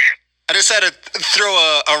 I just had to throw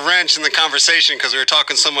a wrench in the conversation because we were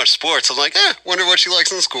talking so much sports. I'm like, wonder what she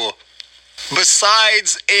likes in school.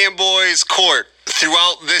 Besides Amboy's court,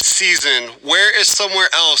 throughout this season, where is somewhere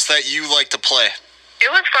else that you like to play? It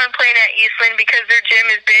was fun playing at Eastland because their gym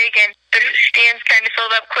is big and the stands kind of filled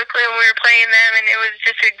up quickly when we were playing them, and it was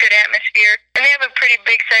just a good atmosphere. And they have a pretty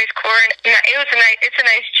big size court, and it's a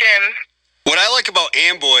nice gym. What I like about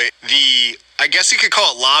Amboy, I guess you could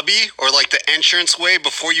call it lobby or like the entrance way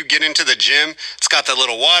before you get into the gym. It's got that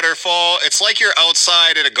little waterfall. It's like you're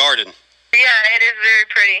outside at a garden. Yeah, it is very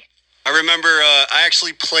pretty. I remember I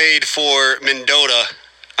actually played for Mendota.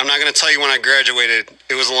 I'm not going to tell you when I graduated.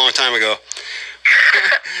 It was a long time ago.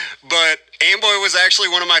 But Amboy was actually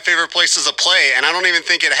one of my favorite places to play, and I don't even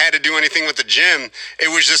think it had to do anything with the gym. It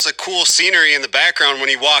was just a cool scenery in the background. When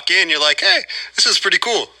you walk in, you're like, hey, this is pretty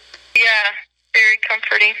cool. Yeah, very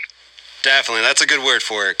comforting. Definitely. That's a good word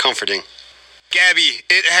for it, comforting. Gabby,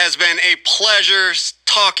 it has been a pleasure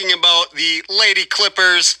talking about the Lady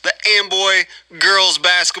Clippers, the Amboy girls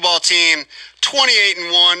basketball team.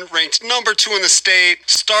 28-1, ranked number 2 in the state,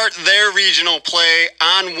 start their regional play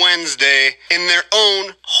on Wednesday in their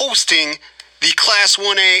own, hosting the Class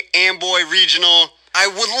 1A Amboy Regional. I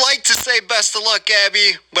would like to say best of luck,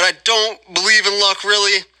 Gabby, but I don't believe in luck,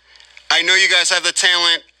 really. I know you guys have the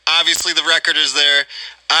talent. Obviously, the record is there.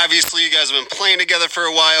 Obviously, you guys have been playing together for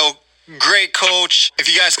a while. Great coach. If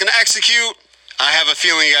you guys can execute, I have a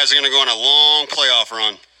feeling you guys are going to go on a long playoff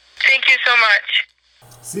run. Thank you so much.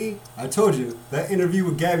 See, I told you, that interview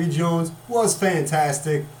with Gabby Jones was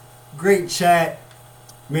fantastic. Great chat.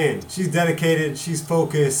 Man, she's dedicated, she's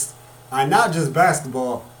focused on not just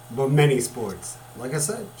basketball, but many sports. Like I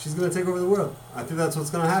said, she's going to take over the world. I think that's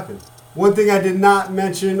what's going to happen. One thing I did not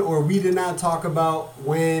mention, or we did not talk about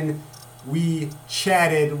when we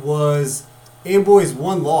chatted, was Amboy's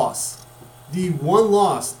one loss. The one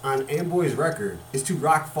loss on Amboy's record is to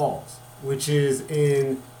Rock Falls, which is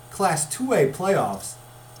in Class 2A playoffs.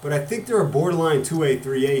 But I think they're a borderline 2A,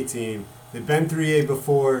 3A team. They've been 3A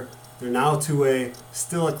before. They're now 2A,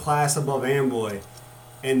 still a class above Amboy.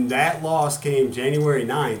 And that loss came January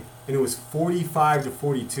 9th, and it was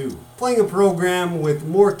 45-42. Playing a program with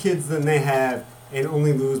more kids than they have and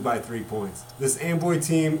only lose by 3 points. This Amboy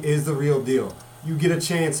team is the real deal. You get a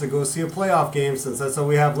chance to go see a playoff game, since that's all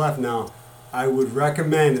we have left now. I would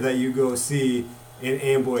recommend that you go see an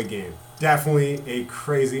Amboy game. Definitely a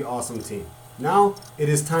crazy awesome team. Now, it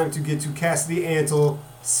is time to get to Cassidy Antle,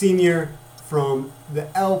 senior from the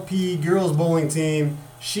LP girls bowling team.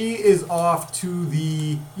 She is off to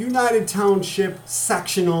the United Township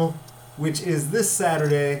Sectional, which is this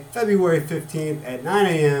Saturday, February 15th at 9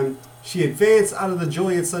 a.m. She advanced out of the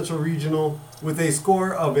Joliet Central Regional with a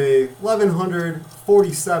score of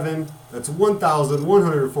 1,147. That's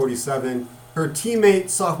 1,147. Her teammate,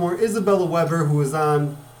 sophomore Isabella Weber, who was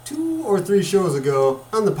on 2 or 3 shows ago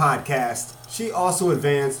on the podcast, she also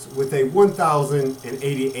advanced with a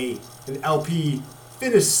 1,088. And LP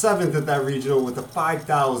finished 7th at that regional with a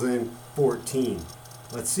 5,014.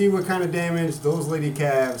 Let's see what kind of damage those Lady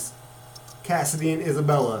Cavs, Cassidy and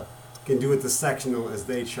Isabella, can do at the sectional as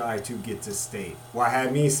they try to get to state. Why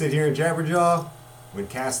have me sit here and jabberjaw when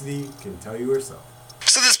Cassidy can tell you herself?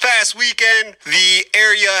 So this past weekend, the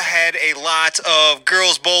area had a lot of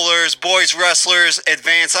girls bowlers, boys wrestlers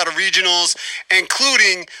advance out of regionals,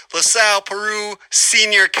 including LaSalle Peru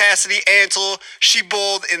senior Cassidy Antle. She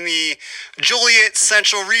bowled in the Joliet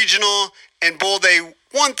Central Regional and bowled a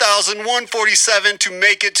 1,147 to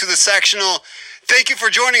make it to the sectional. Thank you for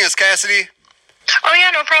joining us, Cassidy. Oh, yeah,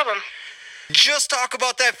 no problem. Just talk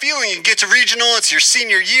about that feeling. You get to regional, it's your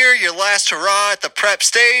senior year, your last hurrah at the prep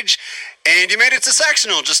stage, and you made it to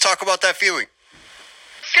sectional. Just talk about that feeling.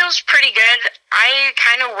 Feels pretty good. I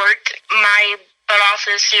kind of worked my butt off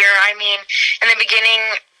this year. I mean, in the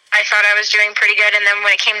beginning, I thought I was doing pretty good, and then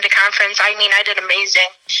when it came to conference, I mean, I did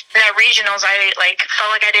amazing. And at regionals, I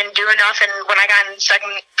felt like I didn't do enough, and when I got in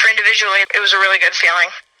second for individually, it was a really good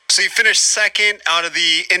feeling. So you finished second out of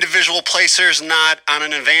the individual placers not on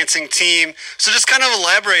an advancing team. So just kind of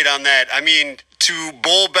elaborate on that. I mean, to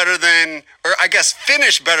bowl better than, or I guess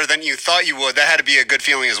finish better than you thought you would, that had to be a good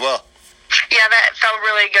feeling as well. Yeah, that felt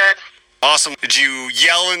really good. Awesome. Did you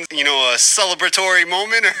yell in, a celebratory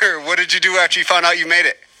moment, or what did you do after you found out you made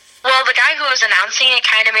it? Well, the guy who was announcing it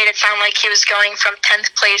kind of made it sound like he was going from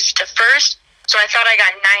 10th place to first. So I thought I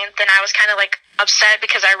got 9th, and I was kind of upset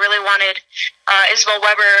because I really wanted Isabel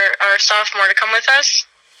Weber, our sophomore, to come with us.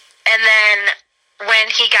 And then when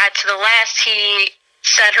he got to the last, he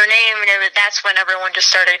said her name, and that's when everyone just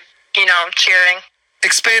started, cheering.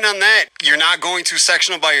 Expand on that. You're not going to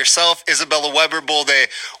sectional by yourself. Isabella Weber bowled a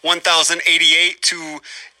 1,088 to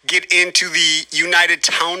get into the United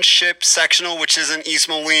Township sectional, which is in East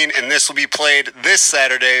Moline, and this will be played this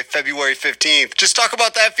Saturday, February 15th. Just talk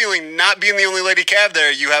about that feeling, not being the only Lady Cav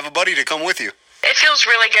there. You have a buddy to come with you. It feels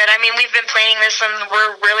really good. I mean, we've been playing this, and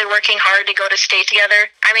we're really working hard to go to state together.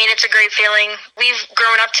 I mean, it's a great feeling. We've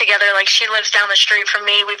grown up together. She lives down the street from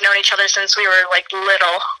me. We've known each other since we were,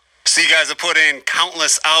 little. So you guys have put in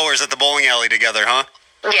countless hours at the bowling alley together, huh?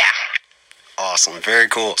 Yeah. Awesome. Very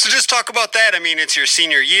cool. So just talk about that. I mean, it's your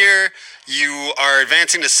senior year. You are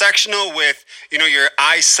advancing to sectional with, your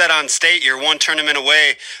eyes set on state. You're one tournament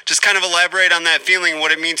away. Just kind of elaborate on that feeling,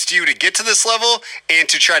 what it means to you to get to this level and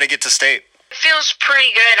to try to get to state. It feels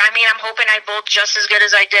pretty good. I mean, I'm hoping I bowled just as good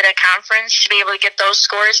as I did at conference to be able to get those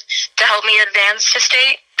scores to help me advance to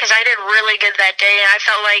state, because I did really good that day, and I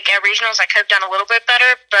felt like at regionals I could have done a little bit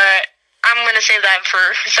better, but I'm going to save that for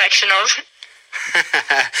sectionals.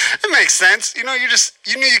 That makes sense. You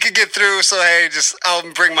knew you could get through, so hey, I'll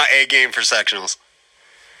bring my A game for sectionals.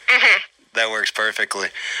 Mm-hmm. That works perfectly.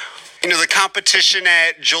 The competition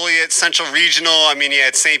at Joliet Central Regional, I mean, you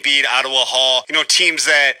had St. Bede, Ottawa Hall, teams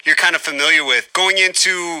that you're kind of familiar with. Going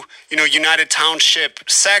into, United Township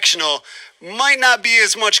sectional might not be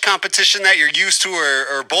as much competition that you're used to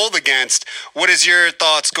or bowled against. What is your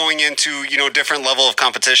thoughts going into, different level of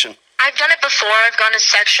competition? I've done it before. I've gone to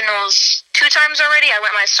sectionals 2 times already. I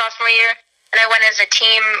went my sophomore year, and I went as a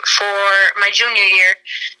team for my junior year.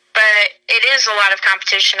 But it is a lot of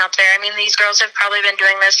competition up there. I mean, these girls have probably been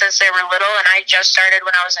doing this since they were little, and I just started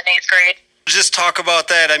when I was in 8th grade. Just talk about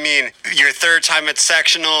that. I mean, your third time at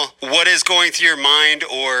sectional, what is going through your mind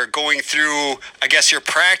or going through, I guess, your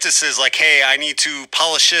practices? Like, hey, I need to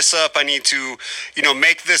polish this up. I need to,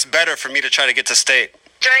 make this better for me to try to get to state.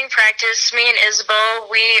 During practice, me and Isabel,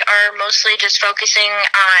 we are mostly just focusing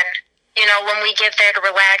on, when we get there to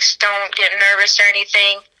relax, don't get nervous or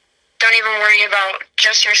anything. Don't even worry about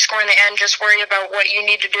just your score in the end. Just worry about what you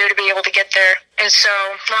need to do to be able to get there. And so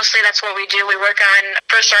mostly that's what we do. We work on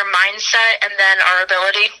first our mindset and then our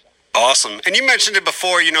ability. Awesome. And you mentioned it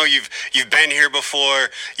before, you've been here before.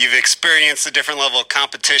 You've experienced a different level of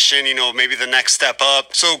competition, maybe the next step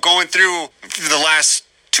up. So going through the last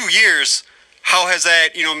 2 years, how has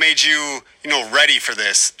that, made you, ready for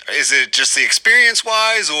this? Is it just the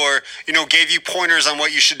experience-wise or, gave you pointers on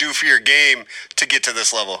what you should do for your game to get to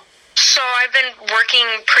this level? So I've been working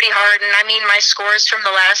pretty hard, and I mean, my scores from the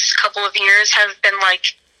last couple of years have been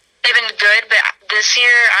they've been good, but this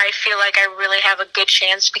year I feel like I really have a good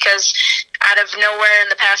chance because out of nowhere in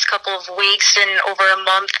the past couple of weeks and over a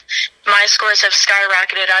month, my scores have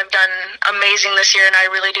skyrocketed. I've done amazing this year, and I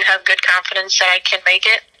really do have good confidence that I can make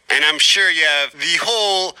it. And I'm sure you have the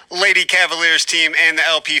whole Lady Cavaliers team and the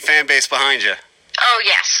LP fan base behind you. Oh,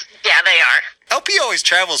 yes. Yeah, they are. LP always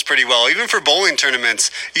travels pretty well, even for bowling tournaments.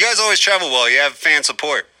 You guys always travel well. You have fan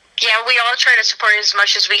support. Yeah, we all try to support as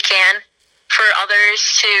much as we can for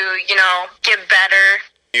others to, get better.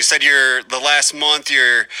 You said the last month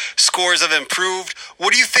your scores have improved.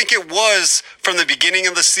 What do you think it was from the beginning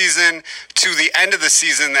of the season to the end of the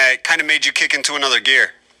season that kind of made you kick into another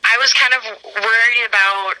gear? I was kind of worried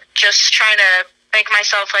about just trying to make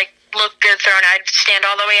myself look good throwing. I'd stand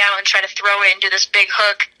all the way out and try to throw it and do this big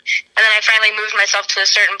hook. And then I finally moved myself to a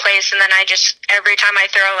certain place, and then every time I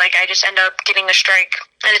throw, I just end up getting a strike.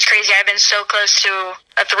 And it's crazy. I've been so close to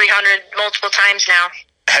a 300 multiple times now.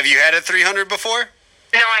 Have you had a 300 before?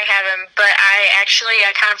 No, I haven't, but I actually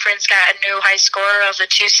at conference got a new high score of a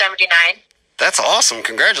 279. That's awesome.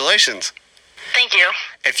 Congratulations. Thank you.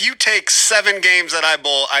 If you take 7 games that I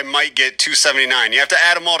bowl, I might get 279. You have to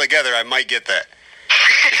add them all together. I might get that.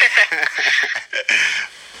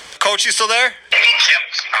 Coach, you still there? Yep,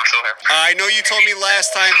 I'm still here. I know you told me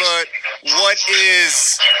last time, but what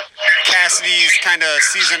is Cassidy's kind of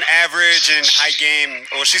season average and high game?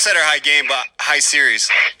 Well, she said her high game, but high series.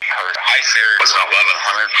 Her high series was an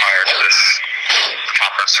 1100 prior to this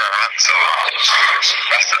conference conference tournament, so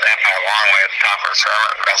rested that by a long way at the conference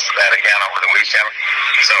tournament, rested that again over the weekend.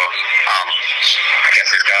 So I guess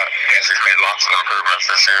he's made lots of improvements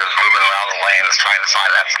this year, moving around the lane, is trying to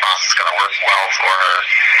find that spot that's going to work well for her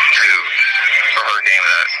game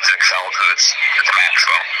to excel to its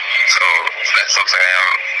maximum. So that's something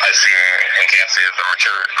I see in Cassie, as the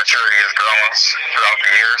maturity has grown throughout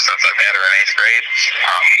the years since I've had her in 8th grade.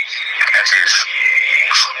 And she's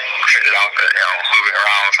figured out that, moving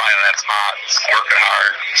around, finding that spot, working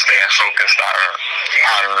hard, staying focused on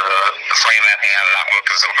the flame at hand and not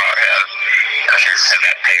looking so far ahead. She's had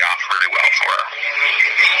that pay off really well for her.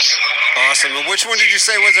 Awesome. And which one did you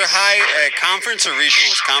say was her high at conference or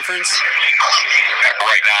regionals? Conference?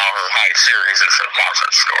 Right now, her high series is her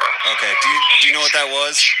conference score. Okay. Do you know what that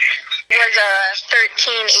was? It was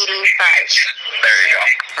 1385. There you go.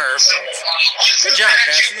 Perfect. Good job,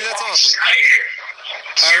 Cassidy. That's awesome.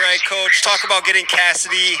 All right, Coach. Talk about getting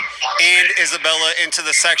Cassidy and Isabella into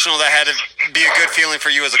the sectional. That had to be a good feeling for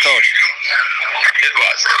you as a coach. It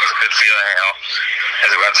was a good feeling, as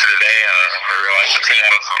it went through the day, and I realized the team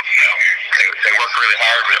was, they worked really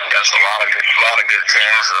hard against a lot of good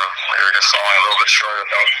teams. We were just falling a little bit short of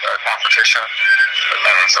our competition, but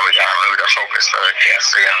then so we got moved our focus to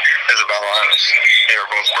Cassidy and Isabella, and they were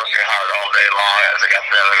both working hard all day long. As they got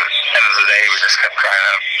to the end of the day, we just kept trying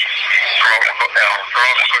to promote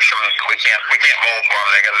and push them. We can't bowl for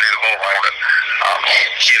them; they got to do the bowling, but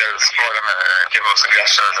either support them or give them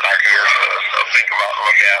suggestions and ideas to think about and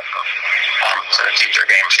look at, to keep their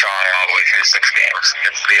game strong all the way through 6 games.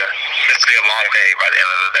 It's to be a long day by the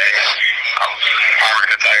end of the day. Arms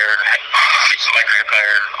get tired, legs get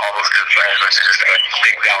tired, all those good things. But you just got to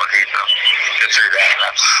dig down deep and get through that. And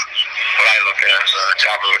that's what I look at as the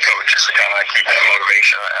job of the coach, is to kind of keep that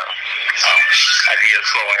motivation and ideas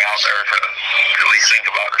flowing out there to at least think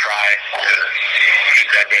about and try to keep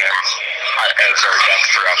that game as our best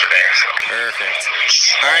throughout the day. So. Perfect.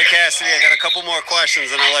 All right, Cassidy, I got a couple more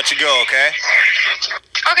questions, and I'll let you go, okay?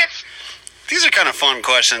 Okay. These are kind of fun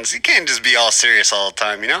questions. You can't just be all serious all the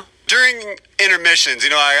time, During intermissions,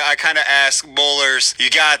 I kind of ask bowlers,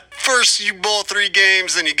 first you bowl 3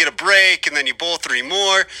 games, then you get a break, and then you bowl 3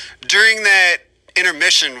 more. During that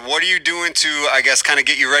intermission, what are you doing to, I guess, kind of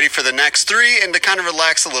get you ready for the next 3 and to kind of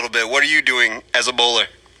relax a little bit? What are you doing as a bowler?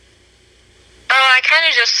 I kind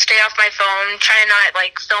of just stay off my phone, try to not,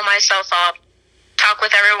 fill myself up, talk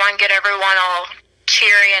with everyone, get everyone all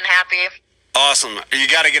cheery and happy. Awesome. You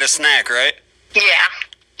got to get a snack, right? Yeah.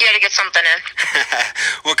 You got to get something in.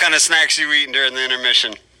 What kind of snacks are you eating during the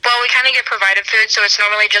intermission? Well, we kind of get provided food, so it's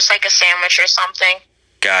normally just like a sandwich or something.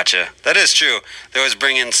 Gotcha. That is true. They always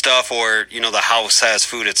bring in stuff, or, the house has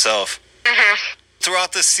food itself. Mm-hmm.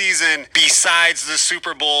 Throughout the season, besides the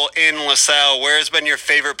Super Bowl in LaSalle, where has been your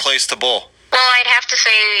favorite place to bowl? Well, I'd have to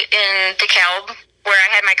say in DeKalb, where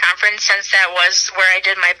I had my conference, since that was where I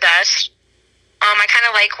did my best. I kind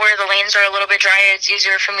of like where the lanes are a little bit drier. It's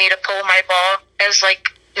easier for me to pull my ball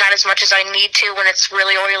not as much as I need to when it's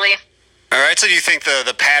really oily. All right, so do you think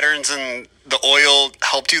the patterns and the oil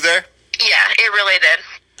helped you there? Yeah, it really did.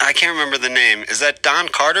 I can't remember the name. Is that Don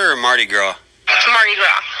Carter or Mardi Gras? Mardi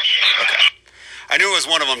Gras. Okay. I knew it was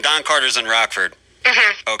one of them. Don Carter's in Rockford.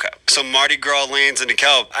 Mm-hmm. Okay. So Mardi Gras lanes in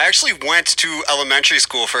DeKalb. I actually went to elementary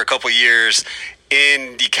school for a couple years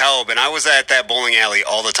in DeKalb, and I was at that bowling alley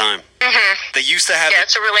all the time. Mm-hmm. They used to have... Yeah,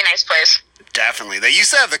 it's a really nice place. Definitely. They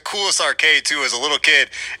used to have the coolest arcade, too, as a little kid.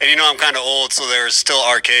 And I'm kind of old, so there was still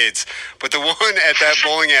arcades. But the one at that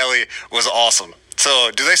bowling alley was awesome.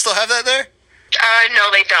 So, do they still have that there?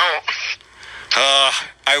 No, they don't.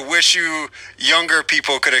 I wish you younger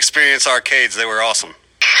people could experience arcades. They were awesome.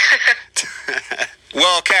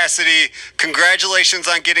 Well, Cassidy, congratulations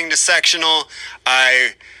on getting to sectional.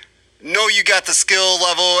 I know you got the skill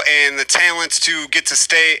level and the talents to get to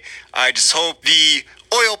state. I just hope the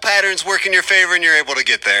oil patterns work in your favor and you're able to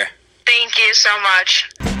get there. Thank you so much.